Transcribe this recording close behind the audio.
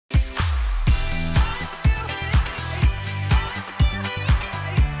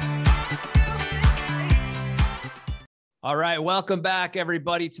All right. Welcome back,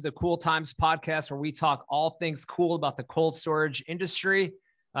 everybody, to the Cool Times podcast, where we talk all things cool about the cold storage industry.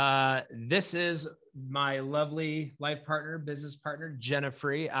 This is my lovely life partner, business partner, Jenna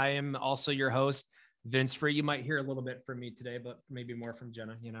Free. I am also your host, Vince Free. You might hear a little bit from me today, but maybe more from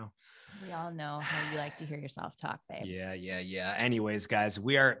Jenna, you know. We all know how you like to hear yourself talk, babe. Yeah. Anyways, guys,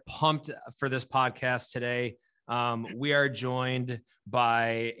 we are pumped for this podcast today. We are joined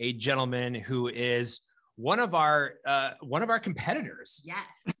by a gentleman who is one of our competitors. Yes.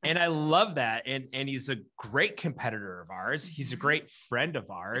 And I love that. And he's a great competitor of ours. He's a great friend of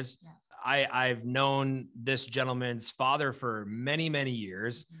ours. Yes. I've known this gentleman's father for many, many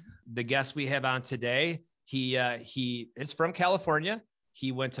years. The guest we have on today, he is from California.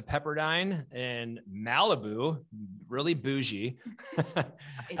 He went to Pepperdine in Malibu, really bougie.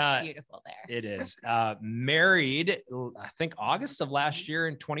 It's beautiful there. It is. Married, I think August of last year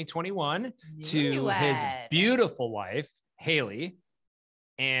in 2021 to his beautiful wife, Haley.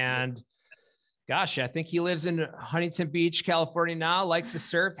 And gosh, I think he lives in Huntington Beach, California now, likes to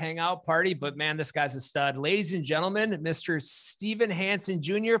surf, hang out, party. But man, this guy's a stud. Ladies and gentlemen, Mr. Steven Hansen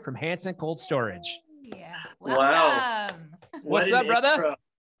Jr. from Hansen Cold Storage. Yeah. Welcome. Wow. What's up, brother?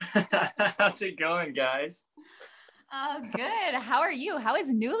 How's it going, guys? Oh, good. How are you? How is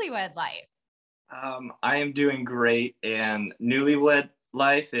newlywed life? I am doing great, and newlywed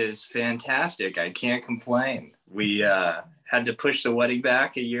life is fantastic. I can't complain. We had to push the wedding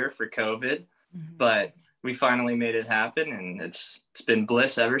back a year for COVID, but we finally made it happen, and it's been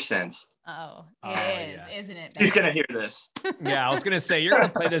bliss ever since. Oh, it is, yeah. Isn't it? He's going to hear this. Yeah, I was going to say, you're going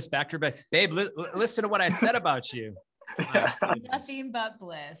to play this back to back. Babe, listen to what I said about you. Nothing but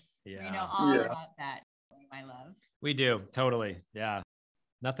bliss. Yeah. We know all about that, my love. We do. Totally. Yeah.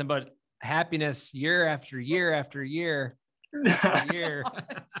 Nothing but happiness year after year after year. After year.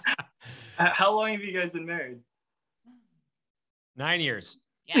 How long have you guys been married? 9 years.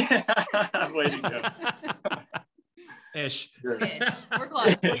 Yeah. Way to go. Ish. We're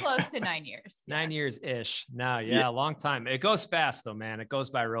close. We're close to 9 years. 9 years ish. No, yeah, a long time. It goes fast though, man. It goes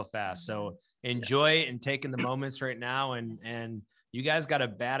by real fast. So enjoy and taking the moments right now. And you guys got a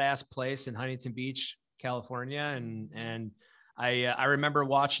badass place in Huntington Beach, California. And I remember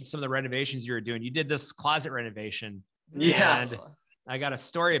watching some of the renovations you were doing. You did this closet renovation. Yeah. And I got a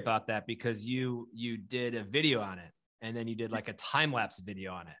story about that because you did a video on it, and then you did like a time-lapse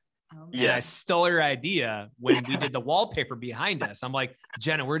video on it. And I stole your idea when we did the wallpaper behind us. I'm like,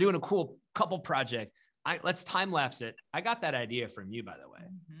 Jenna, we're doing a cool couple project. Let's time lapse it. I got that idea from you, by the way.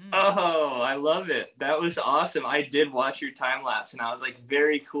 Oh, I love it. That was awesome. I did watch your time lapse, and I was like,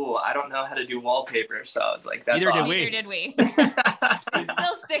 very cool. I don't know how to do wallpaper, so I was like, that's awesome. Neither did we. It's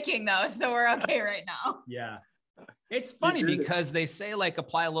still sticking though, so we're okay right now. Yeah. It's funny because they say like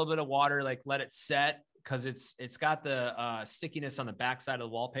apply a little bit of water, like let it set, because it's got the stickiness on the backside of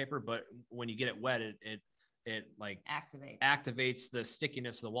the wallpaper, but when you get it wet, it like activates the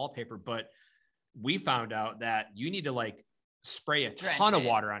stickiness of the wallpaper. But we found out that you need to like spray a ton of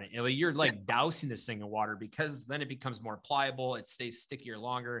water on it. You're like dousing this thing in water, because then it becomes more pliable. It stays stickier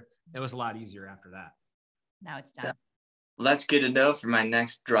longer. It was a lot easier after that. Now it's done. Well, that's good to know for my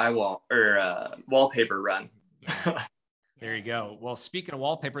next drywall or wallpaper run. Yeah. There you go. Well, speaking of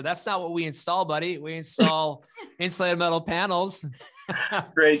wallpaper, that's not what we install, buddy. We install insulated metal panels.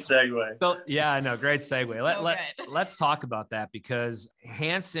 Great segue. So, yeah, I know. Great segue. So let's talk about that, because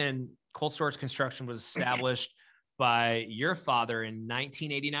Hansen Cold Storage Construction was established by your father in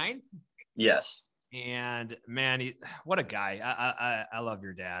 1989. Yes. And man, what a guy. I love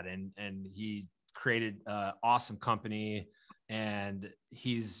your dad, and he created an awesome company. And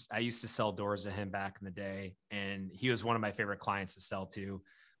I used to sell doors to him back in the day, and he was one of my favorite clients to sell to.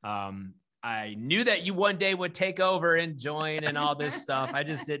 I knew that you one day would take over and join and all this stuff. I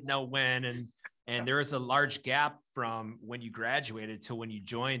just didn't know when. And there was a large gap from when you graduated to when you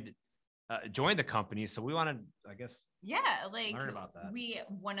joined the company. So we wanted, I guess, learn about that.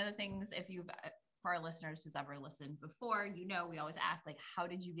 One of the things, for our listeners who's ever listened before, we always ask, like, how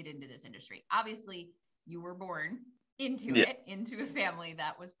did you get into this industry? Obviously you were born into a family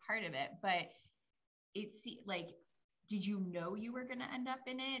that was part of it, but did you know you were going to end up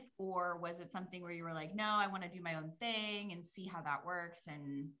in it, or was it something where you were like, no, I want to do my own thing and see how that works,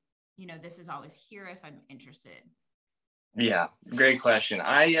 and this is always here if I'm interested? Yeah, great question.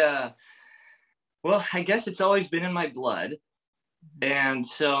 I guess it's always been in my blood. And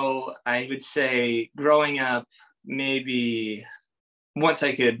so I would say growing up, maybe once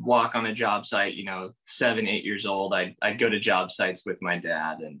I could walk on a job site, 7, 8 years old, I'd go to job sites with my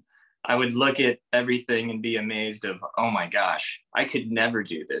dad, and I would look at everything and be amazed of, oh my gosh, I could never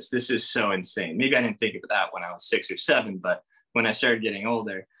do this. This is so insane. Maybe I didn't think of that when I was 6 or 7, but when I started getting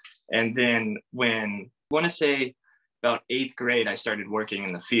older. And then when I want to say about 8th grade, I started working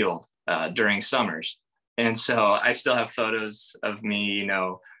in the field during summers. And so I still have photos of me, you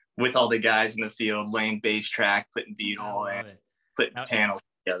know, with all the guys in the field, laying base track, putting beetle and putting panels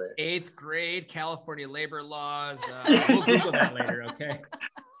together. 8th grade, California labor laws. We'll Google that later, okay?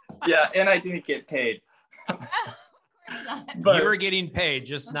 Yeah, and I didn't get paid. Of course not. But you were getting paid,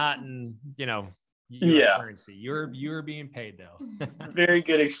 just not in, you know, US Yeah. currency. You were being paid though. very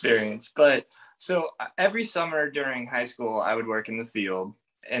good experience. But so every summer during high school, I would work in the field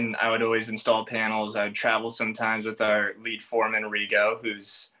and I would always install panels. I would travel sometimes with our lead foreman, Rigo,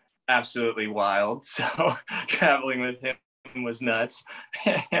 who's absolutely wild. So traveling with him was nuts.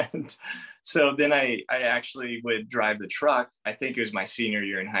 And so then I actually would drive the truck. I think it was my senior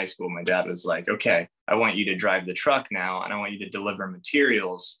year in high school. My dad was like, okay, I want you to drive the truck now, and I want you to deliver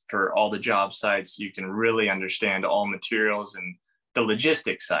materials for all the job sites. You can really understand all materials and the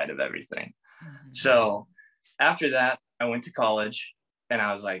logistics side of everything. Mhm. So after that, I went to college and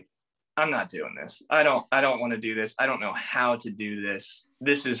I was like, I'm not doing this. I don't want to do this. I don't know how to do this.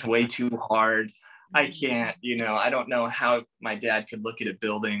 This is way too hard. I can't, you know, I don't know how my dad could look at a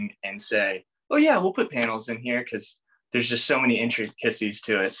building and say, oh yeah, we'll put panels in here, because there's just so many intricacies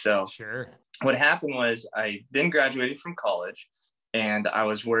to it. So Sure. what happened was I then graduated from college and I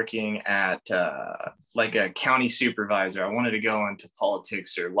was working at like a county supervisor. I wanted to go into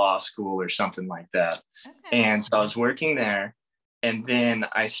politics or law school or something like that. Okay. And so I was working there. And then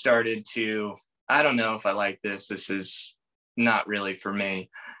I started to, I don't know if I like this. This is not really for me.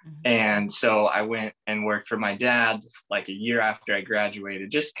 Mhm. And so I went and worked for my dad like a year after I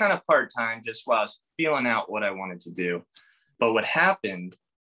graduated, just kind of part-time, just while I was feeling out what I wanted to do. But what happened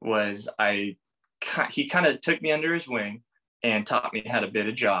was he kind of took me under his wing and taught me how to bid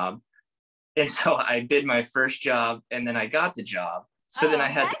a job. And so I bid my first job and then I got the job. So then I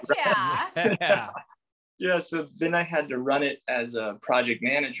had heck yeah. yeah, so then I had to run it as a project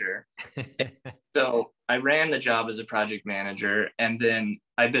manager. So I ran the job as a project manager, and then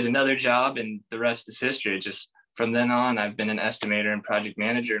I bid another job, and the rest is history. Just from then on, I've been an estimator and project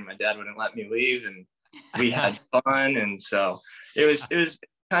manager, and my dad wouldn't let me leave, and we had fun. And so it was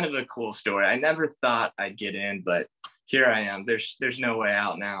kind of a cool story. I never thought I'd get in, but here I am. There's no way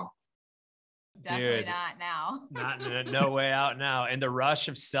out now. Definitely Dude. not now. No way out now. And the rush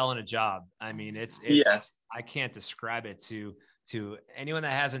of selling a job. I mean, it's Yes. I can't describe it to anyone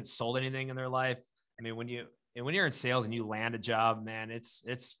that hasn't sold anything in their life. I mean, when you're in sales and you land a job, man, it's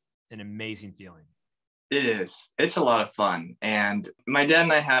an amazing feeling. It is. It's a lot of fun. And my dad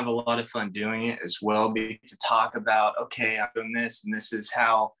and I have a lot of fun doing it as well, to talk about, okay, I'm doing this and this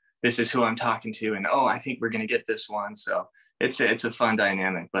is who I'm talking to. And, oh, I think we're going to get this one. So it's a fun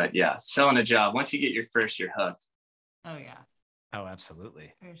dynamic. But yeah, selling a job, once you get your first, you're hooked. Oh yeah, Oh,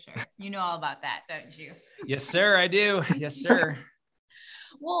 absolutely. for sure. You know all about that, don't you? Yes, sir. I do. Yes, sir.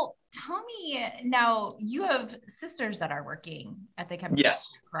 Well, tell me now, you have sisters that are working at the company,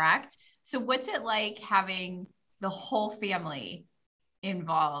 Yes. correct? So what's it like having the whole family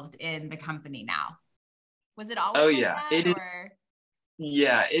involved in the company now? Was it always like yeah. that, It is. or?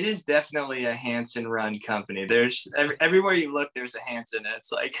 Yeah, it is definitely a Hansen run company. There's everywhere you look, there's a Hansen.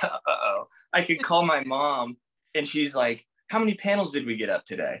 It's like, uh-oh. I could call my mom and she's like, how many panels did we get up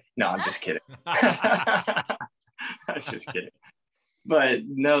today? No, I'm just kidding. I was just kidding. But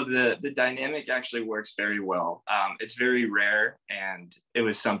no, the dynamic actually works very well. It's very rare. And it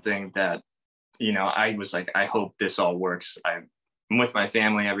was something that, you know, I was like, I hope this all works. I'm with my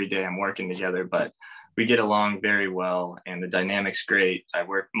family every day. I'm working together, but we get along very well and the dynamic's great.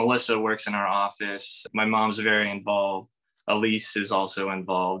 Melissa works in our office. My mom's very involved. Elise is also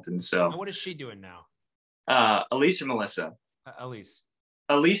involved. And And so what is she doing now? Elise or Melissa? Elise.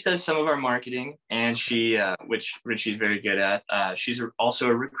 Elise does some of our marketing and she, which she's very good at. She's also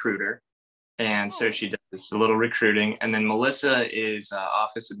a recruiter. And so she does a little recruiting. And then Melissa is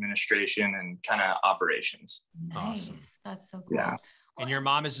office administration and kind of operations. Nice. Awesome. That's so cool. Yeah. And your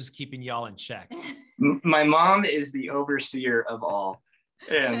mom is just keeping y'all in check. My mom is the overseer of all.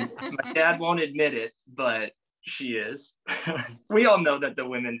 And my dad won't admit it, but she is. We all know that the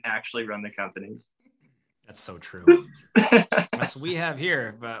women actually run the companies. That's so true. That's what we have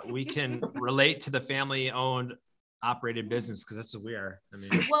here, but we can relate to the family-owned, operated business because that's what we are. I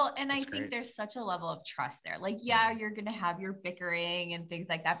mean, Well, and I that's think great. there's such a level of trust there. Like, yeah, you're going to have your bickering and things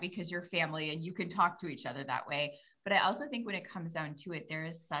like that because you're family and you can talk to each other that way. But I also think when it comes down to it, there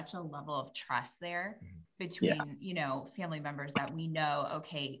is such a level of trust there between, you know, family members that we know,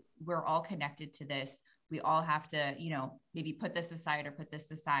 okay, we're all connected to this. We all have to, you know, maybe put this aside or put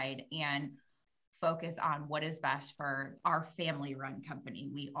this aside and focus on what is best for our family run company.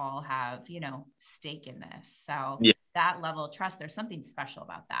 We all have, you know, stake in this. So that level of trust, there's something special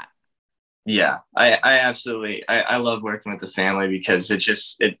about that. Yeah, I absolutely, I love working with the family because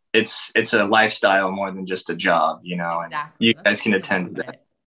it's a lifestyle more than just a job, you know, exactly. and you guys can attend to that.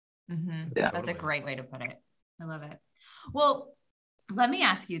 Mm-hmm. Yeah. That's a great way to put it. I love it. Well, let me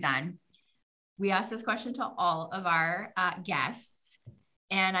ask you then, we ask this question to all of our guests.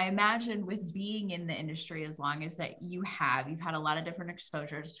 And I imagine with being in the industry as long as that you've had a lot of different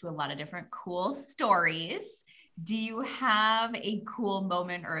exposures to a lot of different cool stories. Do you have a cool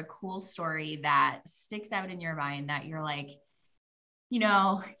moment or a cool story that sticks out in your mind that you're like, you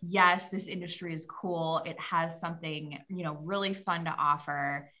know, yes, this industry is cool. It has something, you know, really fun to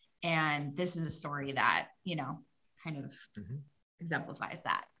offer. And this is a story that, you know, kind of exemplifies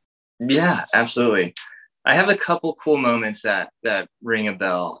that. Yeah, absolutely. I have a couple cool moments that ring a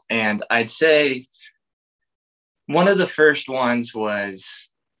bell. And I'd say one of the first ones was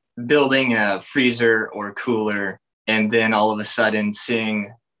building a freezer or cooler, and then all of a sudden seeing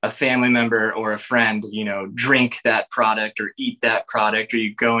a family member or a friend, you know, drink that product or eat that product, or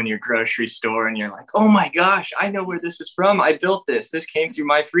you go in your grocery store and you're like, oh my gosh, I know where this is from. I built this. This came through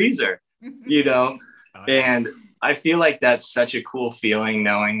my freezer, you know? And I feel like that's such a cool feeling,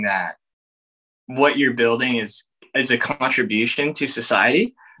 knowing that what you're building is a contribution to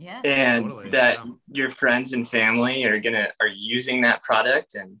society. Yeah, and totally, that your friends and family are using that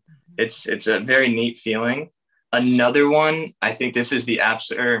product, and it's a very neat feeling. Another one, I think this is the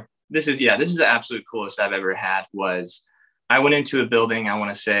absolute coolest I've ever had, was I went into a building, I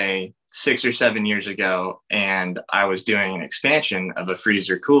want to say 6 or 7 years ago, and I was doing an expansion of a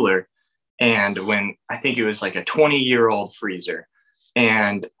freezer cooler. And when I think it was like a 20-year-old freezer,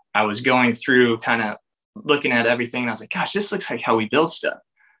 and I was going through kind of looking at everything, and I was like, gosh, this looks like how we build stuff.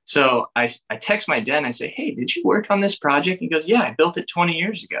 So I text my dad and I say, hey, did you work on this project? He goes, yeah, I built it 20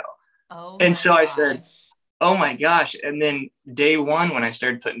 years ago. And so I said, oh my gosh. And then day one, when I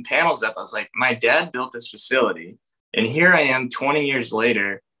started putting panels up, I was like, my dad built this facility, and here I am 20 years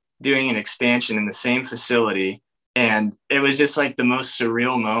later doing an expansion in the same facility. And it was just like the most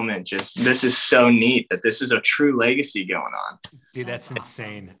surreal moment. Just, this is so neat that this is a true legacy going on. Dude, that's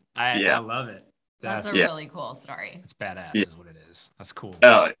insane. I love it. That's a really cool story. It's badass is what it is. That's cool.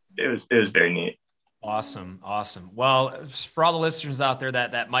 Oh, it was very neat. Awesome. Well, for all the listeners out there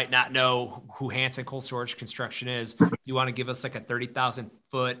that might not know who Hansen Cold Storage Construction is, you want to give us like a 30,000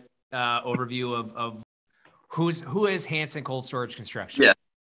 foot overview of who is Hansen Cold Storage Construction? Yeah.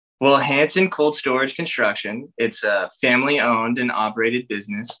 Well, Hansen Cold Storage Construction, it's a family owned and operated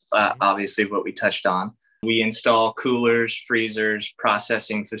business. Obviously what we touched on. We install coolers, freezers,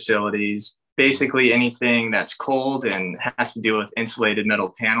 processing facilities, basically anything that's cold and has to deal with insulated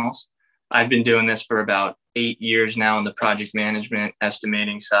metal panels. I've been doing this for about 8 years now on the project management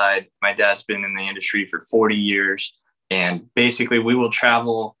estimating side. My dad's been in the industry for 40 years. And basically we will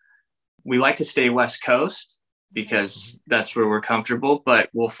travel. We like to stay West Coast because that's where we're comfortable, but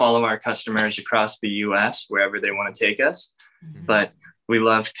we'll follow our customers across the US wherever they want to take us. But we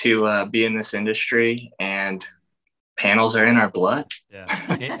love to be in this industry, and panels are in our blood. Yeah,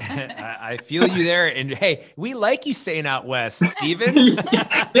 I feel you there. And hey, we like you staying out west, Steven.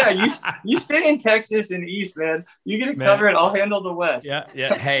 Yeah, you stay in Texas and East, man. You get to cover it. I'll handle the West.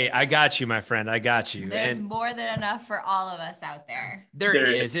 Yeah. Hey, I got you, my friend. I got you. There's more than enough for all of us out there. There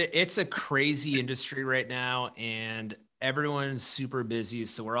is. It's a crazy industry right now, and everyone's super busy.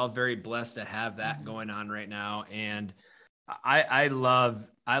 So we're all very blessed to have that going on right now. And I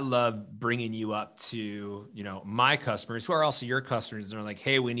love bringing you up to, you know, my customers who are also your customers. And they're like,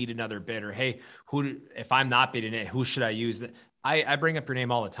 hey, we need another bid, or hey, if I'm not bidding it, who should I use? I bring up your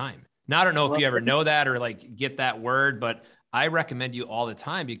name all the time. Now, I don't know if you ever know that or like get that word, but I recommend you all the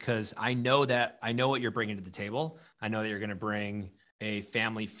time because I know what you're bringing to the table. I know that you're going to bring a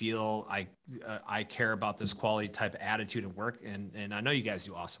family feel. I care about this quality type of attitude of work. And I know you guys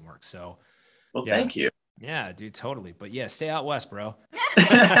do awesome work. So, well, thank you. Yeah, dude, totally. But yeah, stay out west, bro.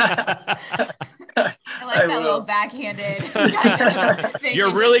 I like that little backhanded.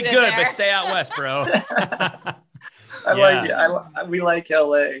 You're really good, but stay out west, bro. We like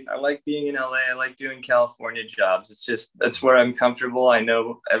LA. I like being in LA. I like doing California jobs. It's just, that's where I'm comfortable. I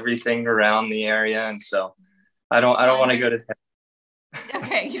know everything around the area. And so I don't want to go to Texas.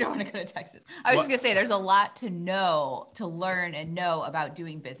 Okay, you don't want to go to Texas. I was just gonna say there's a lot to learn and know about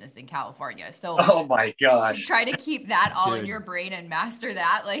doing business in California. So Oh my gosh. try to keep that all in Dude. your brain and master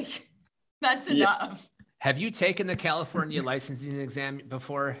that. Like that's enough. Have you taken the California licensing exam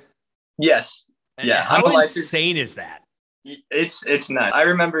before? Yes. Yeah. How insane is that? It's nuts. I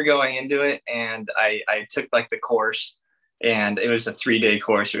remember going into it and I took like the course, and it was a 3-day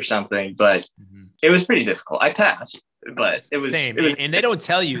course or something, but it was pretty difficult. I passed, but it was same. It was, and they don't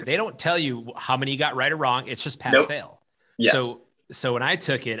tell you how many you got right or wrong. It's just pass fail. Yes. So when I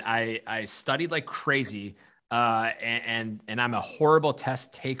took it, I studied like crazy, and I'm a horrible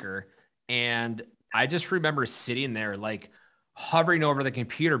test taker. And I just remember sitting there like hovering over the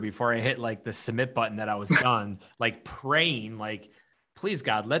computer before I hit like the submit button that I was done, like praying, like, please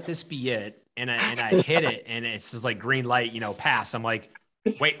God, let this be it. And I hit it, and it's just like green light, pass. I'm like,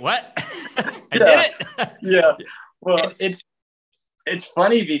 wait, what? I did it. Yeah. Well, it's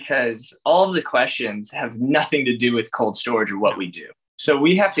funny because all of the questions have nothing to do with cold storage or what we do. So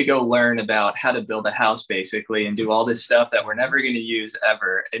we have to go learn about how to build a house basically and do all this stuff that we're never going to use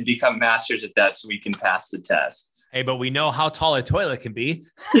ever and become masters at that so we can pass the test. Hey, but we know how tall a toilet can be.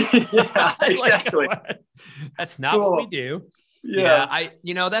 Yeah, exactly. That's not what we do. Yeah.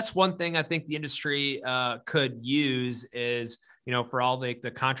 That's one thing I think the industry could use is, for all the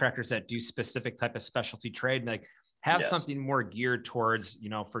contractors that do specific type of specialty trade, like have something more geared towards,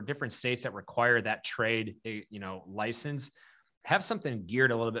 for different states that require that trade, license, have something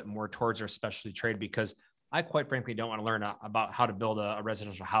geared a little bit more towards our specialty trade, because I quite frankly don't want to learn about how to build a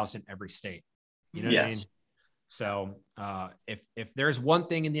residential house in every state. You know what I mean? So if there's one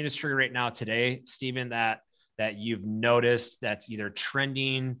thing in the industry right now today, Steven, that you've noticed that's either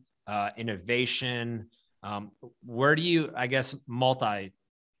trending, innovation, where do you, I guess, multi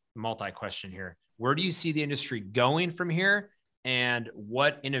question here, where do you see the industry going from here? And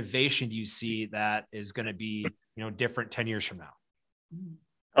what innovation do you see that is going to be, different 10 years from now?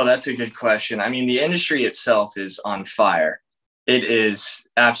 Oh, that's a good question. I mean, the industry itself is on fire. It is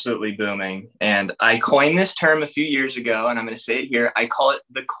absolutely booming. And I coined this term a few years ago, and I'm going to say it here. I call it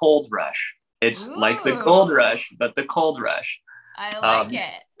the cold rush. It's like the gold rush, but the cold rush. I like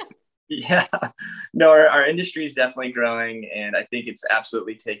it. Yeah. No, our industry is definitely growing, and I think it's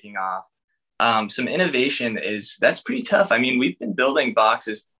absolutely taking off. Some innovation that's pretty tough. I mean, we've been building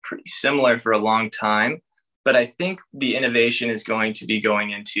boxes pretty similar for a long time, but I think the innovation is going to be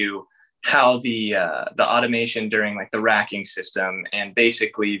going into how the automation during like the racking system and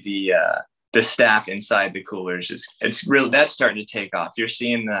basically the staff inside the coolers that's starting to take off. You're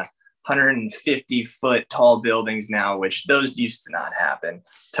seeing the 150-foot tall buildings now, which those used to not happen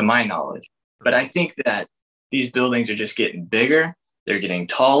to my knowledge. But I think that these buildings are just getting bigger. They're getting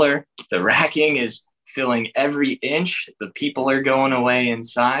taller. The racking is filling every inch. The people are going away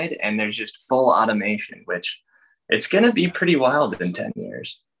inside, and there's just full automation, which it's going to be pretty wild in 10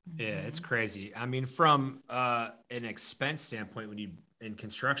 years. Yeah, it's crazy. I mean, from an expense standpoint, in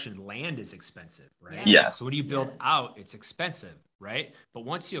construction, land is expensive, right? Yes. So when you build out, it's expensive, right? But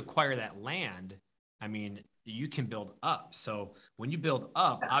once you acquire that land, I mean, you can build up. So when you build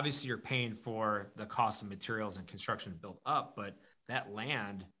up, obviously you're paying for the cost of materials and construction to build up, but that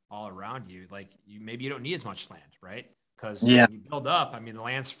land all around you, like maybe you don't need as much land, right? Because when you build up, I mean, the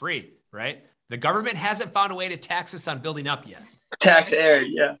land's free, right? The government hasn't found a way to tax us on building up yet. Tax air,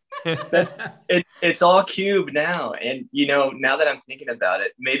 yeah. It's all cube now. And, now that I'm thinking about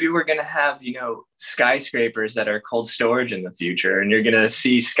it, maybe we're going to have, skyscrapers that are cold storage in the future. And you're going to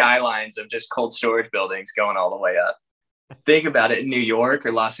see skylines of just cold storage buildings going all the way up. Think about it, in New York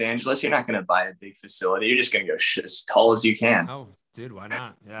or Los Angeles, you're not going to buy a big facility. You're just going to go as tall as you can. Oh, dude, why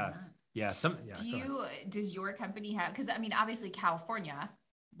not? Yeah. Yeah. Does your company have, because I mean, obviously California,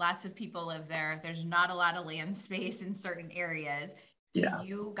 lots of people live there. There's not a lot of land space in certain areas. Do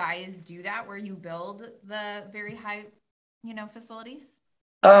you guys do that where you build the very high, facilities?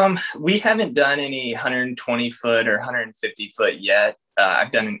 We haven't done any 120 foot or 150 foot yet.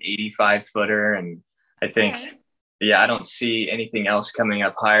 I've done an 85 footer, and I think, I don't see anything else coming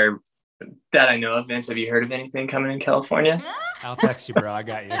up higher that I know of. Vince, have you heard of anything coming in California? I'll text you, bro. I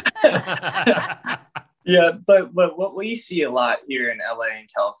got you. Yeah, but what we see a lot here in LA and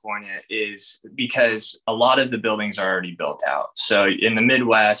California is because a lot of the buildings are already built out. So in the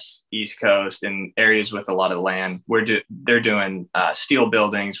Midwest, East Coast, and areas with a lot of land, they're doing steel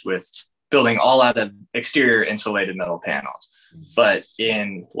buildings with building all out of exterior insulated metal panels. But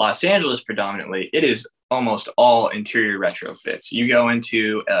in Los Angeles, predominantly, it is almost all interior retrofits. You go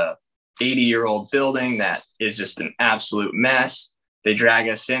into a 80-year-old building that is just an absolute mess. They drag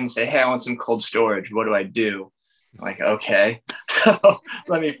us in and say, hey, I want some cold storage. What do I do? I'm like, okay, so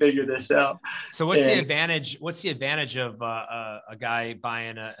let me figure this out. So what's the advantage? What's the advantage of a guy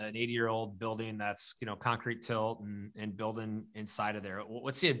buying an 80-year-old building that's, you know, concrete tilt and building inside of there?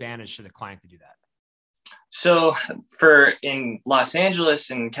 What's the advantage to the client to do that? So in Los Angeles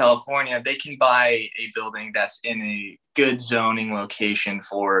and California, they can buy a building that's in a good zoning location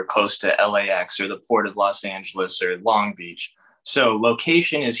for close to LAX or the Port of Los Angeles or Long Beach. So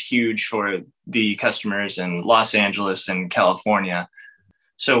location is huge for the customers in Los Angeles and California.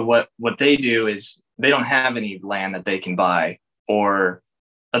 So what they do is they don't have any land that they can buy or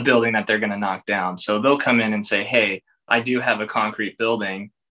a building that they're going to knock down. So they'll come in and say, hey, I do have a concrete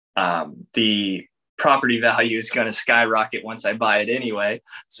building. The property value is going to skyrocket once I buy it anyway.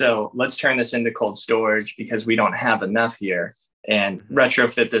 So let's turn this into cold storage because we don't have enough here, and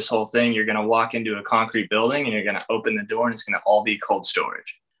retrofit this whole thing. You're going to walk into a concrete building and you're going to open the door and it's going to all be cold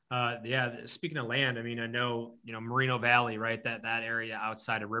storage. Yeah. Speaking of land, I mean, I know, you know, Moreno Valley, right? That area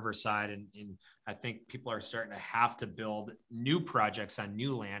outside of Riverside. And I think people are starting to have to build new projects on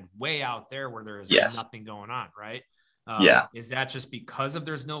new land way out there where there's nothing going on. Right. Is that just because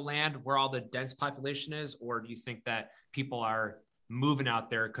there's no land where all the dense population is? Or do you think that people are moving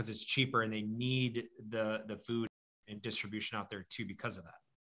out there because it's cheaper and they need the food and distribution out there too because of that?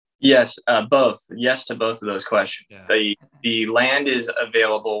 Yes, both. Yes to both of those questions. Yeah. The land is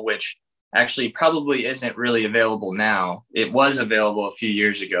available, which actually probably isn't really available now. It was available a few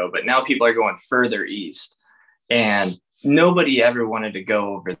years ago, but now people are going further east. And nobody ever wanted to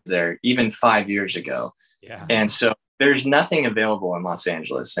go over there, even 5 years ago. Yeah. And so there's nothing available in Los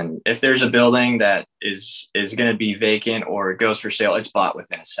Angeles. And if there's a building that is going to be vacant or goes for sale, it's bought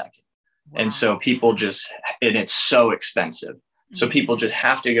within a second. Wow. And so people and it's so expensive. So people just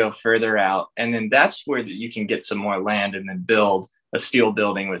have to go further out. And then that's where you can get some more land and then build a steel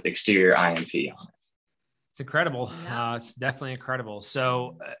building with exterior IMP on it. It's incredible. Yeah. It's definitely incredible.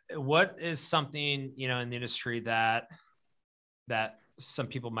 So what is something, you know, in the industry that some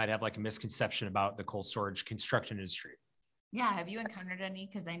people might have like a misconception about the cold storage construction industry? Yeah. Have you encountered any?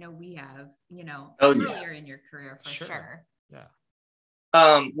 Because I know we have, you know, earlier in your career for sure. Yeah.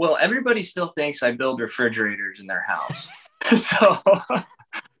 Well, everybody still thinks I build refrigerators in their house. So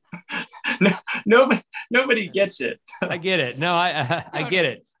nobody gets it. I get it. No, I get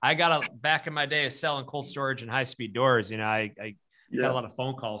it. I got back in my day of selling cold storage and high-speed doors. You know, I got a lot of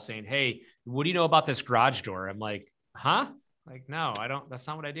phone calls saying, hey, what do you know about this garage door? I'm like, huh? Like, no, I don't. That's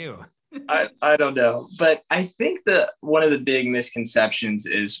not what I do. I don't know. But I think one of the big misconceptions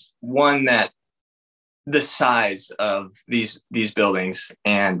is one that the size of these buildings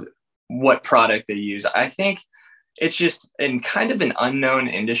and what product they use. I think it's just in kind of an unknown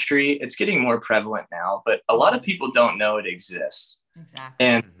industry. It's getting more prevalent now, but a lot of people don't know it exists. Exactly.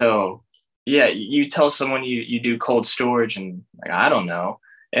 And so, yeah, you tell someone you do cold storage and like, I don't know.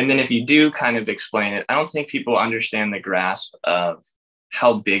 And then if you do kind of explain it, I don't think people understand the grasp of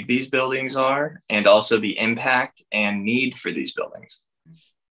how big these buildings are and also the impact and need for these buildings.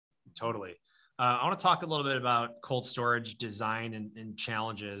 Totally. I want to talk a little bit about cold storage design and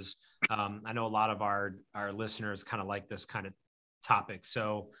challenges. I know a lot of our listeners kind of like this kind of topic.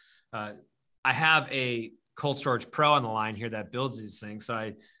 So I have a cold storage pro on the line here that builds these things.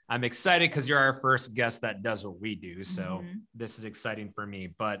 So I'm excited because you're our first guest that does what we do. So this is exciting for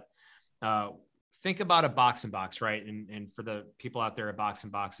me. But think about a box and box, right? And for the people out there, a box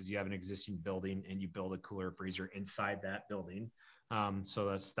and box is you have an existing building and you build a cooler freezer inside that building. So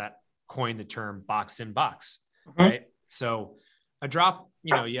that's that coined the term box in box, right? So a drop,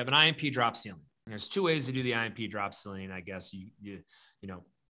 you know, you have an IMP drop ceiling. There's two ways to do the IMP drop ceiling. I guess you know,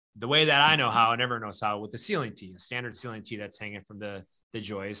 the way that I know how, and everyone knows how, with the ceiling tee, a standard ceiling tee that's hanging from the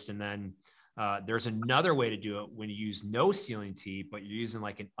joist. And then there's another way to do it when you use no ceiling tee, but you're using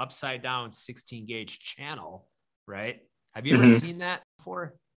like an upside down 16 gauge channel, right? Have you ever seen that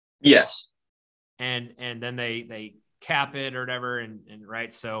before? Yes. And then they cap it or whatever. And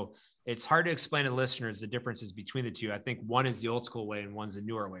right. So it's hard to explain to listeners the differences between the two. I think one is the old school way and one's the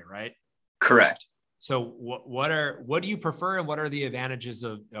newer way, right? Correct. So what do you prefer and what are the advantages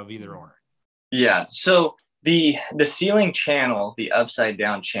of either or? Yeah. So the ceiling channel, the upside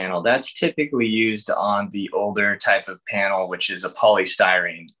down channel, that's typically used on the older type of panel, which is a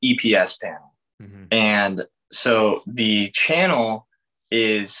polystyrene EPS panel. And so the channel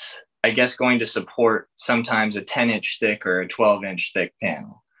is, I guess, going to support sometimes a 10-inch thick or a 12-inch thick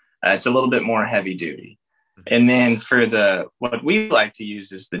panel. It's a little bit more heavy duty. And then for what we like to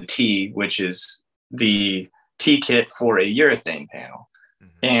use is the T, which is the T kit for a urethane panel.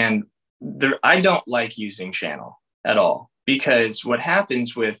 And I don't like using channel at all. because what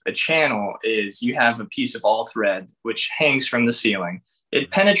happens with a channel is you have a piece of all thread which hangs from the ceiling.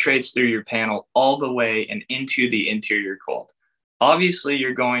 It penetrates through your panel all the way and into the interior cold. Obviously,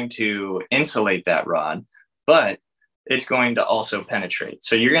 you're going to insulate that rod, but it's going to also penetrate.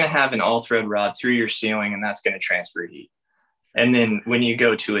 So you're going to have an all thread rod through your ceiling, and that's going to transfer heat. And then when you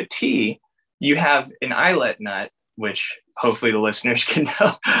go to a T, you have an eyelet nut, which hopefully the listeners can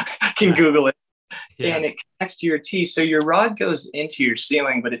Google it. Yeah. And it connects to your T. So your rod goes into your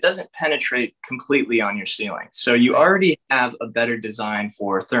ceiling, but it doesn't penetrate completely on your ceiling. So you already have a better design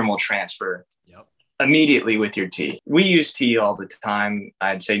for thermal transfer immediately with your T. We use T all the time.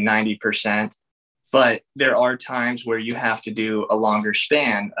 I'd say 90%. But there are times where you have to do a longer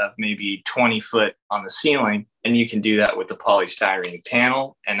span of maybe 20 foot on the ceiling, and you can do that with the polystyrene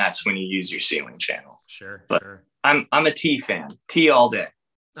panel, and that's when you use your ceiling channel. Sure, but sure. I'm a T fan. T all day.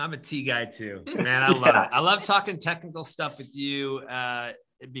 I'm a T guy too, man. I love it. I love talking technical stuff with you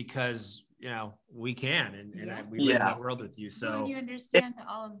because we can, and we live in that world with you. So you understand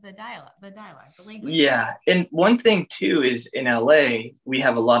all of the dialogue, the language. Yeah. And one thing too is in LA, we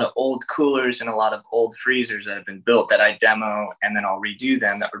have a lot of old coolers and a lot of old freezers that have been built that I demo, and then I'll redo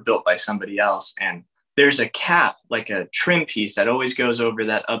them that were built by somebody else. And there's a cap, like a trim piece that always goes over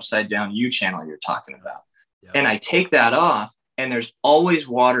that upside down U channel you're talking about. Yep. And I take that off, and there's always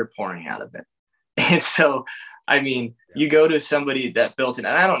water pouring out of it. And so, I mean, you go to somebody that built it,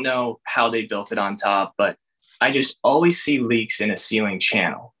 and I don't know how they built it on top, but I just always see leaks in a ceiling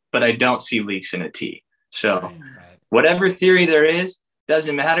channel, but I don't see leaks in a T. So whatever theory there is,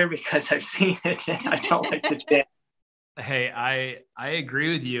 doesn't matter because I've seen it and I don't like the channel. Hey, I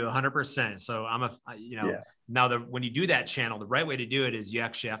agree with you 100%. So now when you do that channel, the right way to do it is you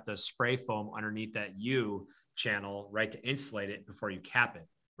actually have to spray foam underneath that U channel, right, to insulate it before you cap it.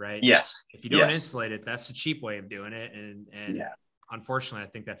 Right. Yes. If you don't insulate it, that's the cheap way of doing it. And unfortunately, I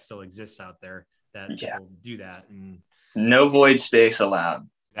think that still exists out there that people do that. And no void space allowed.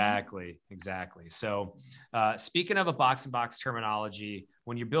 Exactly. So speaking of a box-in-box terminology,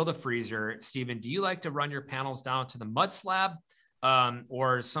 when you build a freezer, Steven, do you like to run your panels down to the mud slab?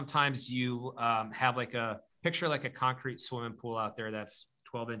 Or sometimes you have like a concrete swimming pool out there that's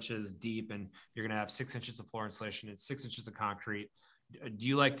 12 inches deep, and you're going to have 6 inches of floor insulation and 6 inches of concrete. Do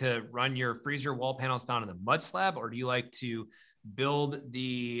you like to run your freezer wall panels down in the mud slab, or do you like to build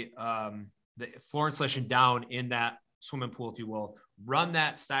the floor insulation down in that swimming pool, if you will, run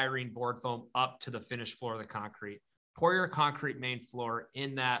that styrene board foam up to the finished floor of the concrete, pour your concrete main floor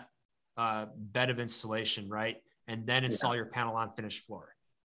in that bed of insulation, right? And then install your panel on finished floor?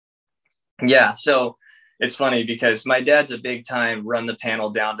 Yeah. So it's funny because my dad's a big time run the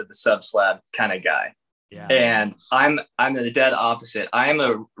panel down to the sub slab kind of guy. Yeah. And I'm the dead opposite. I'm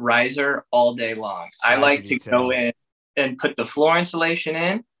a riser all day long. I like to go in and put the floor insulation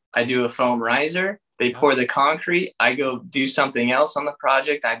in. I do a foam riser. They pour the concrete. I go do something else on the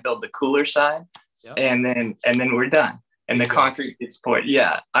project. I build the cooler side, and then we're done. And the concrete gets poured.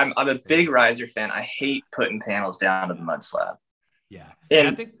 Yeah, I'm a big riser fan. I hate putting panels down to the mud slab. Yeah, and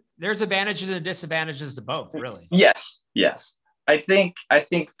I think there's advantages and disadvantages to both, really. Yes. I think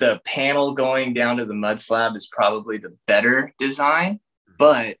the panel going down to the mud slab is probably the better design,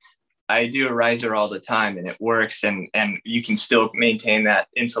 but I do a riser all the time and it works, and you can still maintain that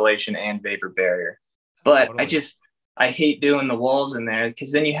insulation and vapor barrier. But totally. I hate doing the walls in there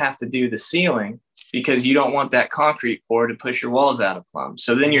because then you have to do the ceiling because you don't want that concrete pour to push your walls out of plumb.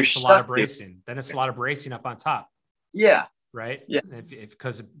 So then you're stuck. A lot of bracing. Then it's a lot of bracing up on top. Yeah. Right. Yeah.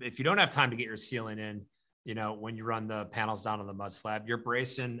 Because if you don't have time to get your ceiling in, when you run the panels down on the mud slab, you're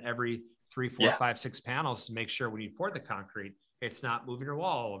bracing every 3, 4, 5, 6 panels to make sure when you pour the concrete, it's not moving your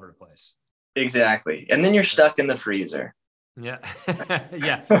wall all over the place. Exactly. And then you're stuck in the freezer. Yeah.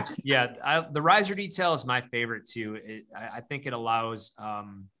 The riser detail is my favorite too. I think it allows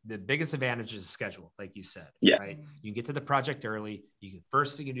the biggest advantage is schedule, like you said. Yeah. Right. You can get to the project early.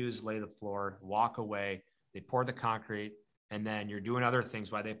 First thing you do is lay the floor, walk away. They pour the concrete, and then you're doing other things.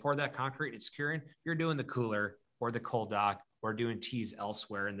 While they pour that concrete, it's curing. You're doing the cooler or the cold dock or doing teas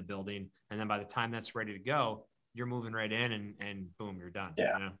elsewhere in the building. And then by the time that's ready to go, you're moving right in and boom, you're done.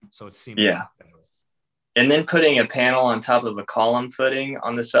 Yeah. So it's seamless. Yeah. And then putting a panel on top of a column footing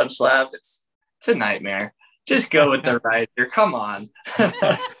on the sub slab, it's a nightmare. Just go with the riser. Come on.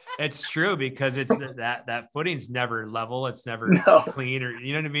 It's true because it's that footing's never level. It's never clean, or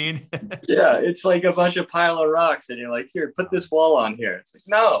you know what I mean? Yeah. It's like a bunch of pile of rocks and you're like, here, put this wall on here. It's like,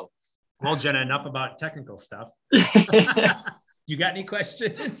 no. Well, Jenna, enough about technical stuff. You got any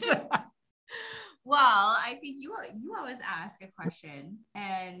questions? Well, I think you always ask a question,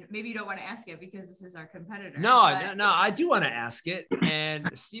 and maybe you don't want to ask it because this is our competitor. No, I do want to ask it. And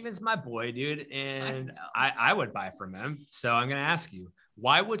Steven's my boy, dude, and I would buy from him. So I'm going to ask you,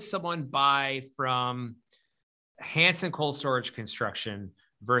 why would someone buy from Hansen Cold Storage Construction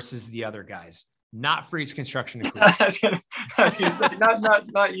versus the other guys? Not Freeze Construction included. I was gonna say,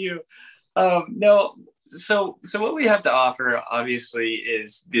 not you. No. So what we have to offer, obviously,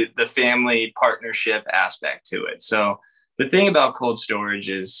 is the family partnership aspect to it. So the thing about cold storage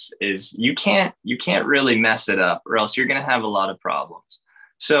is you can't really mess it up, or else you're going to have a lot of problems.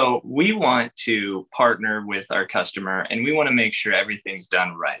 So we want to partner with our customer, and we want to make sure everything's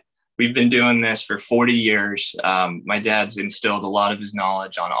done right. We've been doing this for 40 years. My dad's instilled a lot of his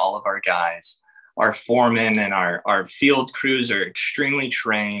knowledge on all of our guys. Our foremen and our field crews are extremely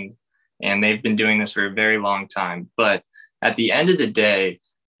trained, and they've been doing this for a very long time. But at the end of the day,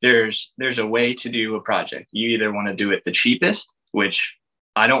 there's a way to do a project. You either want to do it the cheapest, which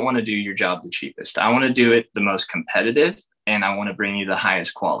I don't want to do your job the cheapest. I want to do it the most competitive, and I want to bring you the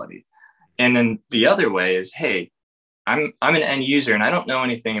highest quality. And then the other way is, hey, I'm an end user and I don't know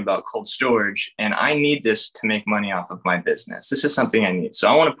anything about cold storage, and I need this to make money off of my business. This is something I need. So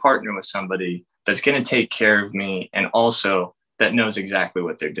I want to partner with somebody that's going to take care of me and also that knows exactly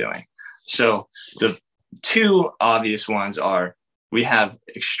what they're doing. So the two obvious ones are, we have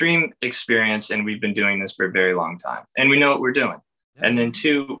extreme experience and we've been doing this for a very long time and we know what we're doing. And then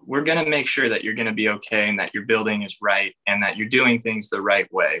two, we're going to make sure that you're going to be okay and that your building is right and that you're doing things the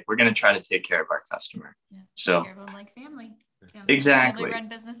right way. We're going to try to take care of our customer. Yeah, so everyone like family. Exactly. Family run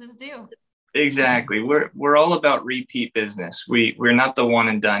businesses do. Exactly. We're all about repeat business. We're not the one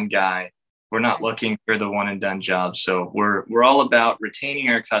and done guy. We're not looking for the one and done job. So we're all about retaining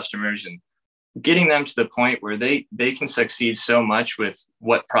our customers and getting them to the point where they can succeed so much with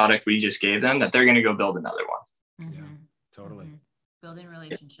what product we just gave them that they're going to go build another one. Mm-hmm. Yeah, totally. Mm-hmm. Building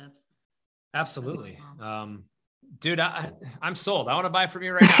relationships. Absolutely. Dude, I'm sold. I want to buy from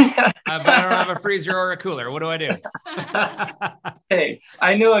you right now. But I don't have a freezer or a cooler. What do I do? Hey,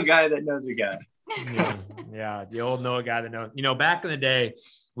 I know a guy that knows a guy. Yeah. The old know a guy that knows. Back in the day,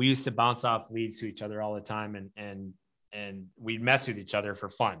 we used to bounce off leads to each other all the time, and we'd mess with each other for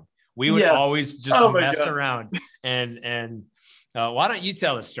fun. We would always just mess around. And why don't you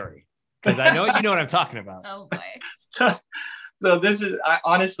tell the story? Because I know you know what I'm talking about. Oh boy. So this is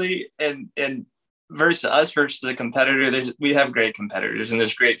honestly, and versus us versus the competitor, we have great competitors and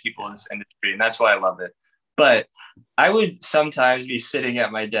there's great people in this industry, and that's why I love it. But I would sometimes be sitting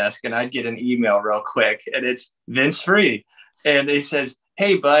at my desk and I'd get an email real quick, and it's Vince Free, and it says,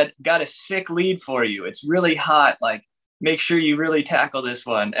 "Hey bud, got a sick lead for you. It's really hot. Like, make sure you really tackle this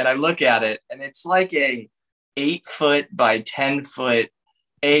one." And I look at it, and it's like a 8-foot by 10-foot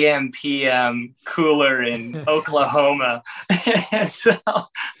AM PM cooler in Oklahoma. and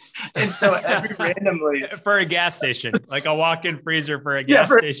so every randomly for a gas station, like a walk-in freezer for a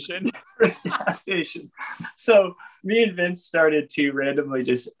gas station. For a gas station. So me and Vince started to randomly,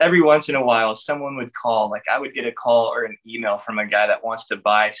 just every once in a while, someone would call. Like I would get a call or an email from a guy that wants to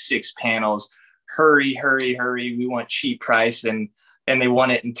buy 6 panels. Hurry, hurry, hurry. We want cheap price. And they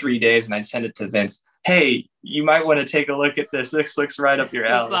want it in 3 days. And I'd send it to Vince. Hey, you might want to take a look at this. This looks right up your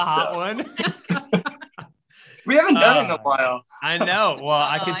alley. It's the hot one. We haven't done it in a while. I know. Well,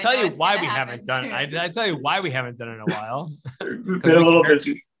 I can tell you why we haven't done it. I tell you why we haven't done it in a while. We've been a little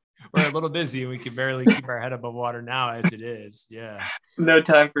busy. We're a little busy, and we can barely keep our head above water now as it is. Yeah. No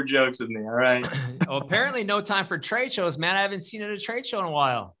time for jokes with me. All right. Well, apparently no time for trade shows, man. I haven't seen it at a trade show in a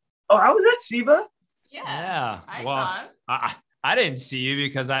while. Oh, I was at SIBA. Yeah. I saw him. I didn't see you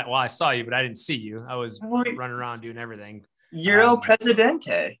because I saw you, but I didn't see you. I was running around doing everything. You're El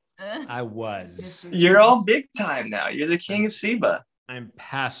Presidente. I was. You're all big time now. You're the king of SIBA. I'm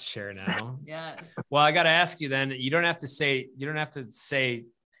past chair now. Yes. Well, I got to ask you then. You don't have to say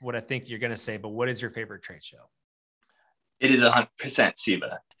what I think you're going to say, but what is your favorite trade show? It is 100%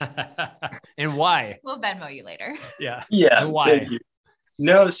 SIBA. And why? We'll Venmo you later. Yeah. And why? Thank you.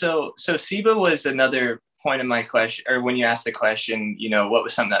 No, so SIBA was another point of my question, or when you asked the question, what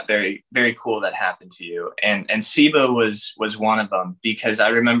was something that very, very cool that happened to you? And SIBA was one of them, because I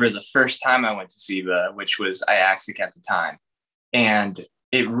remember the first time I went to SIBA, which was IAXIC at the time. And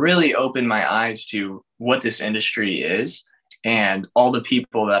it really opened my eyes to what this industry is and all the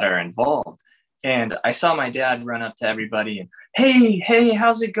people that are involved. And I saw my dad run up to everybody and, hey,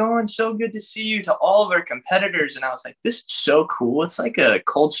 how's it going? So good to see you, to all of our competitors. And I was like, this is so cool. It's like a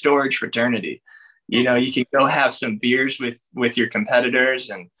cold storage fraternity. You can go have some beers with your competitors.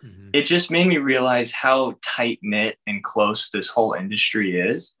 And it just made me realize how tight knit and close this whole industry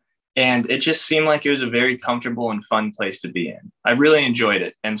is. And it just seemed like it was a very comfortable and fun place to be in. I really enjoyed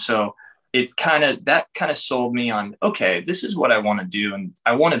it. And so that kind of sold me on, okay, this is what I want to do. And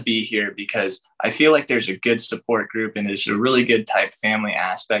I want to be here because I feel like there's a good support group and there's a really good type family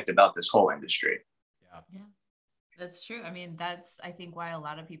aspect about this whole industry. Yeah, that's true. I mean, that's, I think, why a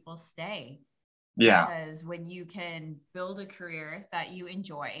lot of people stay. Yeah. Because when you can build a career that you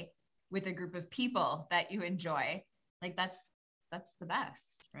enjoy with a group of people that you enjoy, like that's the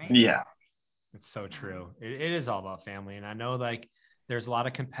best, right? Yeah. It's so true. It is all about family. And I know like there's a lot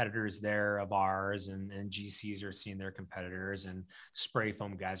of competitors there of ours, and GCs are seeing their competitors, and spray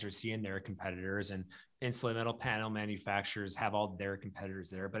foam guys are seeing their competitors, and insulated metal panel manufacturers have all their competitors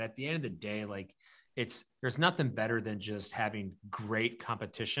there. But at the end of the day, like there's nothing better than just having great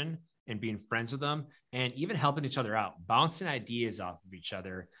competition and being friends with them and even helping each other out, bouncing ideas off of each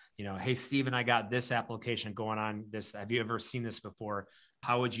other. You know, hey, Steven, I got this application going on this. Have you ever seen this before?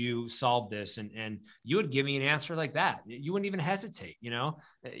 How would you solve this? And you would give me an answer like that. You wouldn't even hesitate, you know,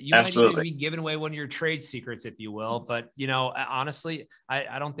 you Absolutely. might even be giving away one of your trade secrets, if you will. But, you know, honestly,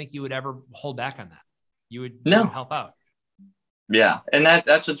 I don't think you would ever hold back on that. You would help out. Yeah. And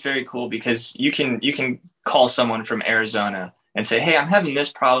that's what's very cool, because you can call someone from Arizona and say, hey, I'm having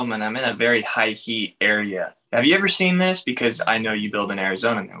this problem and I'm in a very high heat area. Have you ever seen this? Because I know you build in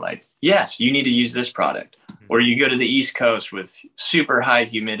Arizona. And they're like, yes, you need to use this product. Or you go to the East Coast with super high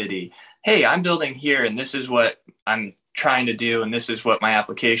humidity. Hey, I'm building here and this is what I'm trying to do. And this is what my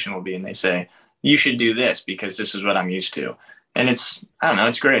application will be. And they say, you should do this because this is what I'm used to. And I don't know,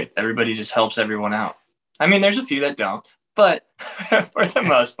 it's great. Everybody just helps everyone out. I mean, there's a few that don't, but for the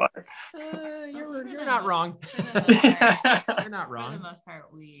most part. You're not wrong. You're not wrong. For the most part,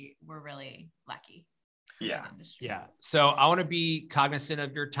 we're really lucky. Yeah. Yeah. So I want to be cognizant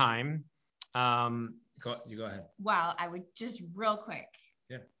of your time. You go ahead. Wow. I would just real quick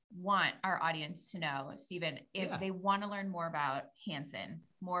want our audience to know, Steven, if they want to learn more about Hansen,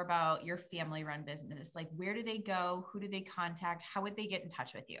 more about your family run business, like where do they go? Who do they contact? How would they get in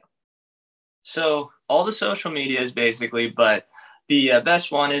touch with you? So all the social medias basically, but the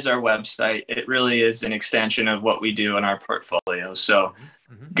best one is our website. It really is an extension of what we do in our portfolio. So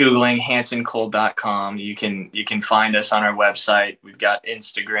Googling HansenCold.com, you can find us on our website. We've got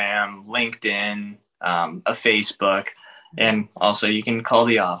Instagram, LinkedIn, a Facebook, and also you can call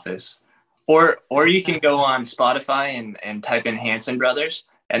the office, or you can go on Spotify and type in Hansen Brothers,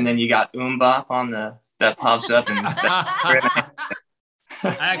 and then you got Bop on that pops up. And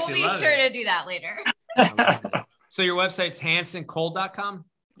we'll be sure to do that later. So your website's HansenCold.com?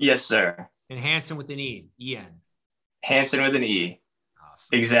 Yes, sir. And Hansen with an E-N. Hansen with an E.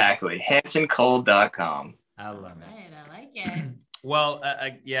 Awesome. Exactly. HansenCold.com. I love it. I like it. Well,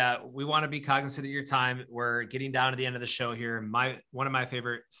 we want to be cognizant of your time. We're getting down to the end of the show here. One of my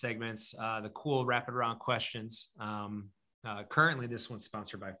favorite segments, the cool rapid round questions. Currently, this one's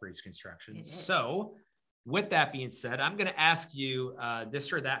sponsored by Freeze Construction. So with that being said, I'm going to ask you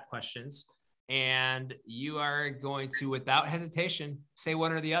this or that questions, and you are going to, without hesitation, say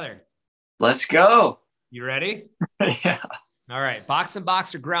one or the other. Let's go. You ready? Yeah. All right. Box and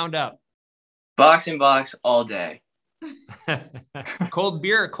box or ground up? Box and box all day. Cold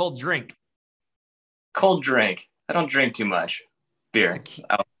beer or cold drink? Cold drink. I don't drink too much. Beer.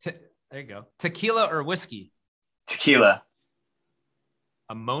 There you go. Tequila or whiskey? Tequila.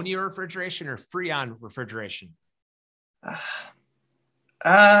 Ammonia refrigeration or Freon refrigeration?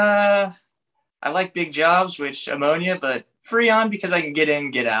 I like big jobs, which ammonia, but Freon because I can get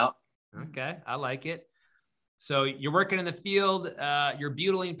in, get out. Okay, I like it. So you're working in the field, you're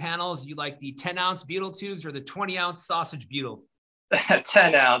butylene panels. You like the 10-ounce butyl tubes or the 20-ounce sausage butyl?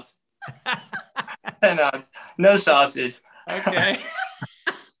 10 ounce. 10 ounce. No sausage. Okay.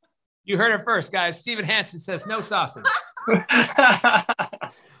 You heard it first, guys. Steven Hansen says no sausage.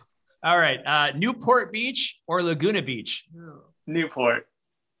 All right. Newport Beach or Laguna Beach? Newport.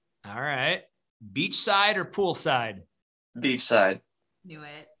 All right. Beachside or poolside? Beachside. Knew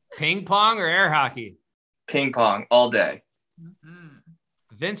it. Ping pong or air hockey? Ping pong all day.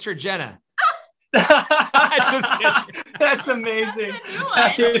 Vince or Jenna? Just kidding. That's amazing.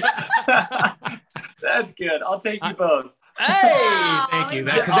 That's good. I'll take you both. Hey, thank you.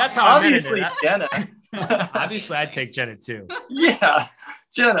 Because that's how obviously Jenna. Obviously, I'd take Jenna too. Yeah,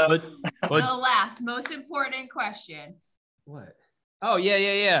 Jenna. But the last most important question. What? Oh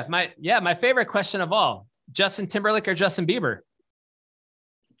yeah. My favorite question of all: Justin Timberlake or Justin Bieber?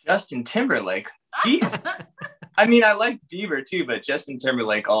 Justin Timberlake. Jeez. I mean, I like Bieber too, but Justin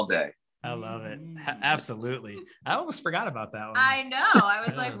Timberlake all day. I love it. Absolutely. I almost forgot about that one. I know. I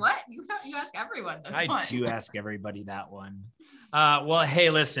was like, what? You ask everyone this one. I do ask everybody that one. Well,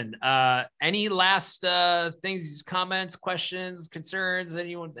 hey, listen, any last things, comments, questions, concerns,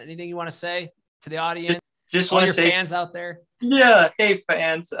 anything you want to say to the audience? Just all want your to say, fans out there. Yeah. Hey,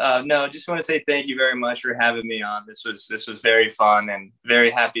 fans. No, just want to say thank you very much for having me on. This was very fun and very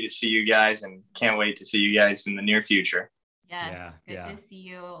happy to see you guys, and can't wait to see you guys in the near future. Yes. Good to see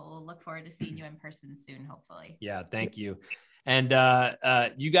you. We'll look forward to seeing you in person soon, hopefully. Yeah. Thank you. And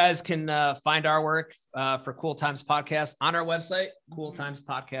you guys can find our work for Cool Times Podcast on our website,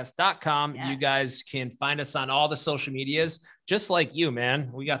 cooltimespodcast.com. Yes. You guys can find us on all the social medias, just like you, man.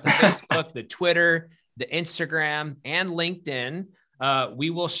 We got the Facebook, the Twitter, the Instagram, and LinkedIn. We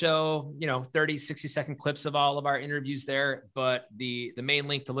will show, 30, 60-second clips of all of our interviews there. But the main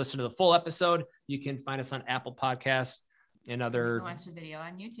link to listen to the full episode, you can find us on Apple Podcasts and other watch the video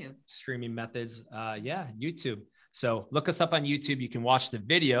on YouTube streaming methods. YouTube. So look us up on YouTube. You can watch the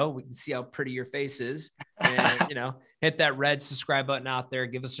video. We can see how pretty your face is, and hit that red subscribe button out there.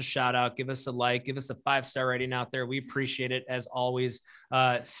 Give us a shout out, give us a like, give us a 5-star rating out there. We appreciate it as always.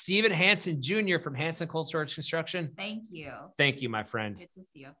 Steven Hansen Jr. from Hansen Cold Storage Construction. Thank you. Thank you, my friend. Good to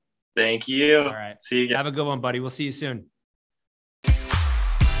see you. Thank you. All right. See you guys. Have a good one, buddy. We'll see you soon.